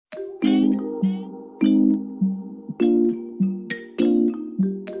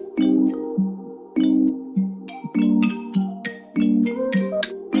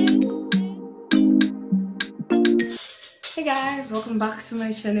welcome back to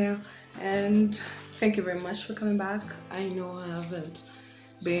my channel, and thank you very much for coming back. I know I haven't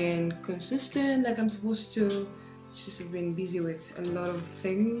been consistent like I'm supposed to. Just have been busy with a lot of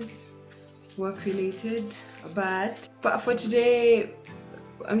things work related, but for today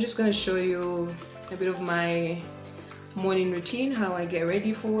I'm just gonna show you a bit of my morning routine, how I get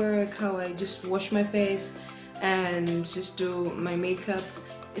ready for work, how I just wash my face and just do my makeup.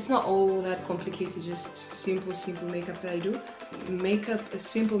 It's not all that complicated, just simple makeup that I do. Makeup, a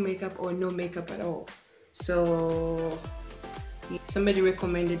simple makeup or no makeup at all. So somebody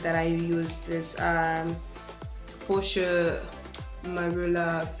recommended that I use this Portia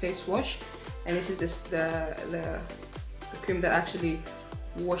Marula face wash, and this is the cream that I actually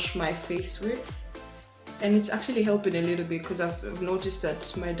wash my face with, and it's actually helping a little bit because I've noticed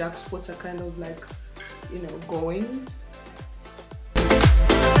that my dark spots are kind of like, you know, going.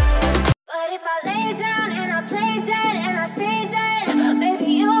 But if I lay down and I play dead and I stay dead, maybe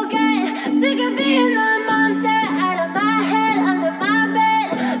you'll get sick of being the monster out of my head, under my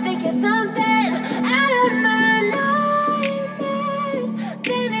bed. Think you're something out of my nightmares,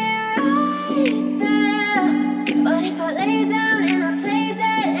 standing right there. But if I lay down and I play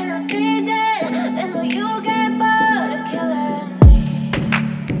dead and I stay dead, then will you get bored of killing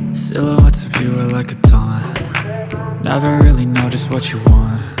me? Silhouettes of you are like a taunt. Never really know just what you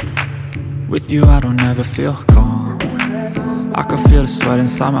want. With you I don't ever feel calm. I can feel the sweat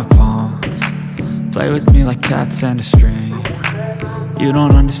inside my palms. Play with me like cats and a string. You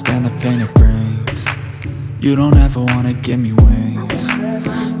don't understand the pain it brings. You don't ever wanna give me wings.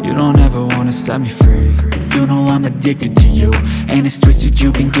 You don't ever wanna set me free. You know I'm addicted to you, and it's twisted,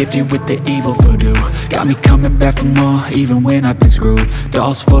 you've been gifted with the evil voodoo. Got me coming back for more, even when I've been screwed.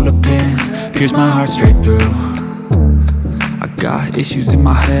 Dolls full of pins, pierce my heart straight through. I got issues in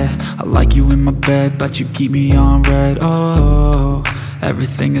my head, I like you in my bed, but you keep me on red. Oh,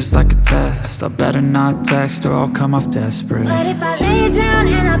 everything is like a test. I better not text or I'll come off desperate. But if I lay down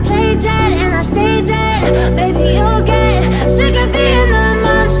and I play dead and I stay dead, baby you'll get sick of being the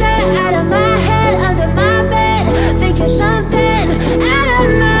monster out of my head, under my bed. Think you're something out of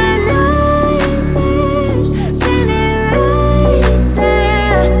my nightmares, standing right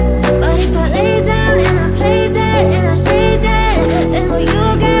there. But if I lay down and I play dead and I stay dead, then will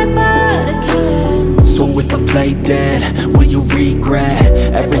you get bored of killing me? So if I play dead, will you regret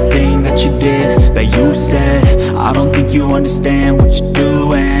everything that you did, that you said? I don't think you understand what you're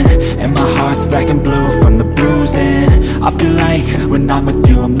doing, and my heart's black and blue from the bruising. I feel like when I'm with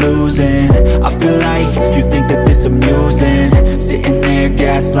you I'm losing. I feel like you think that this amusing, sitting there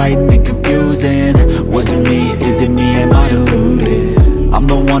gaslighting and confusing. Was it me? Is it me? Am I deluded? I'm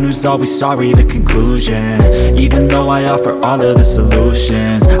the one who's always sorry, the conclusion, even though I offer all of the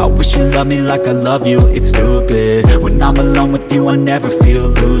solutions. I wish you loved me like I love you, it's stupid. When I'm alone with you I never feel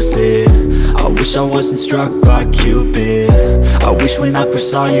lucid. I wish I wasn't struck by Cupid. I wish when I first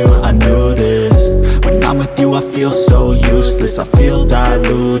saw you I knew this. When I'm with you I feel so useless, I feel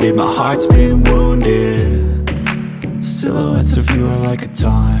diluted, my heart's been wounded. Silhouettes of you are like a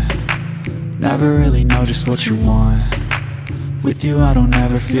taunt. Never really know just what you want. With you I don't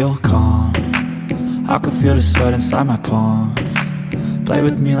ever feel calm. I can feel the sweat inside my palms. Play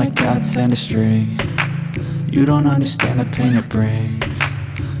with me like cats and a string. You don't understand the pain it brings.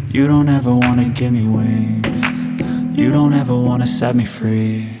 You don't ever wanna give me wings. You don't ever wanna set me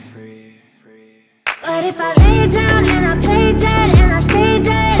free. But if I lay down and I play dead and I stay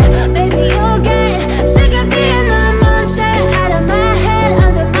dead, baby you'll get sick of being the monster out of my head,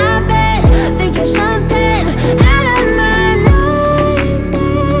 under my bed. Think you're something out of my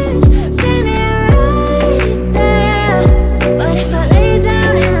nightmares, standing right there. But if I lay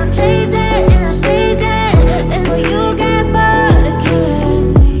down and I play dead and I stay dead, then will you get bored of killing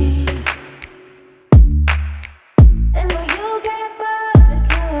me? Then will you get bored of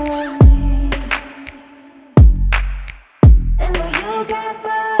killing me? And will you get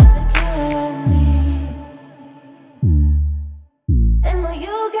bored of killing me?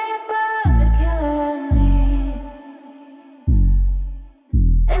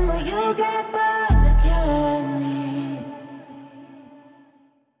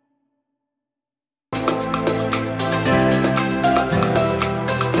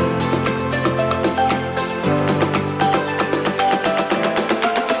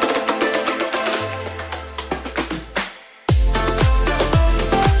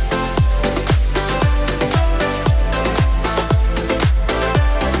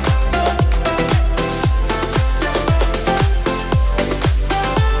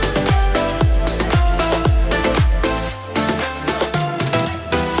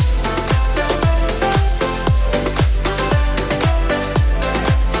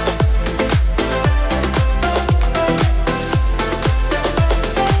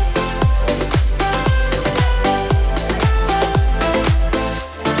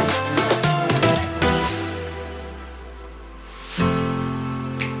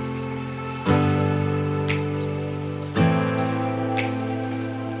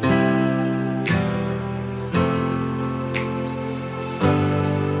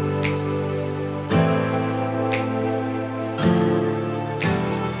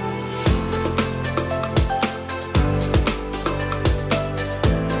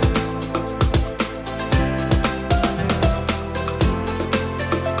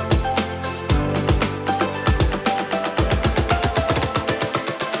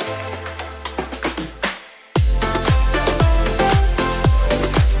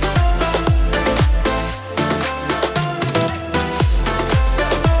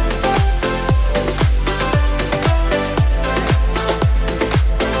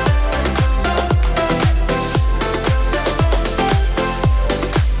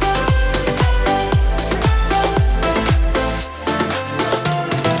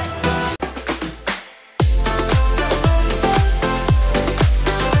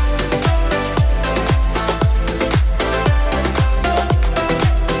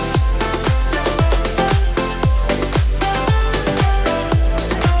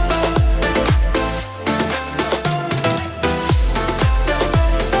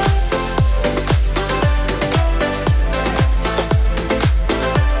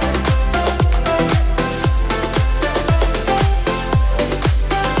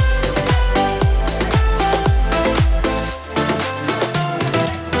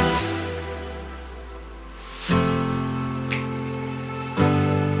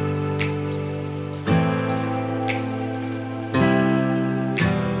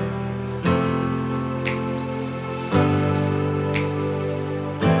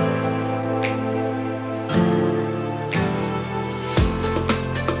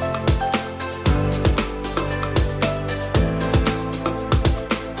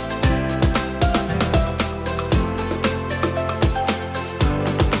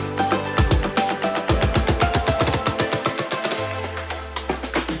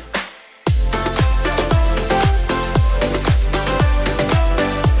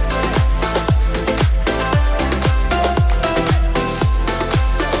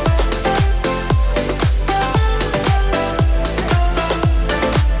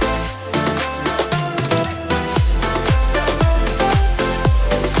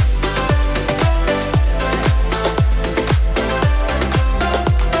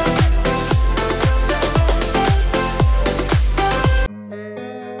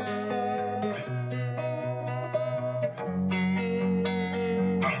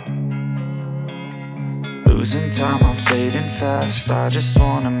 fading fast. I just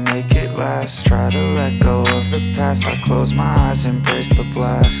wanna make it last. Try to let go of the past. I close my eyes, embrace the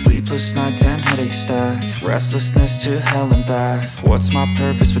blast. Sleepless nights and headache stack. Restlessness to hell and back. What's my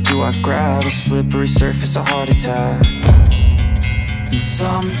purpose, what do I grab? A slippery surface, a heart attack. And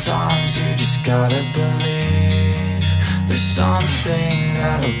sometimes you just gotta believe there's something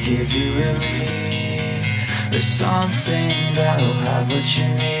that'll give you relief. There's something that'll have what you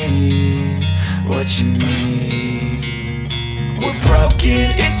need, what you need. We're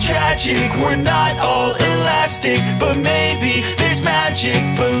broken, it's tragic, we're not all elastic, but maybe there's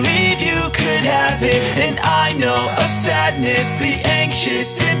magic, believe you could have it. And I know of sadness, the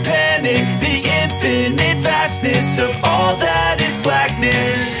anxious and panic, the infinite vastness of all that is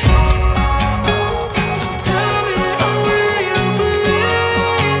blackness.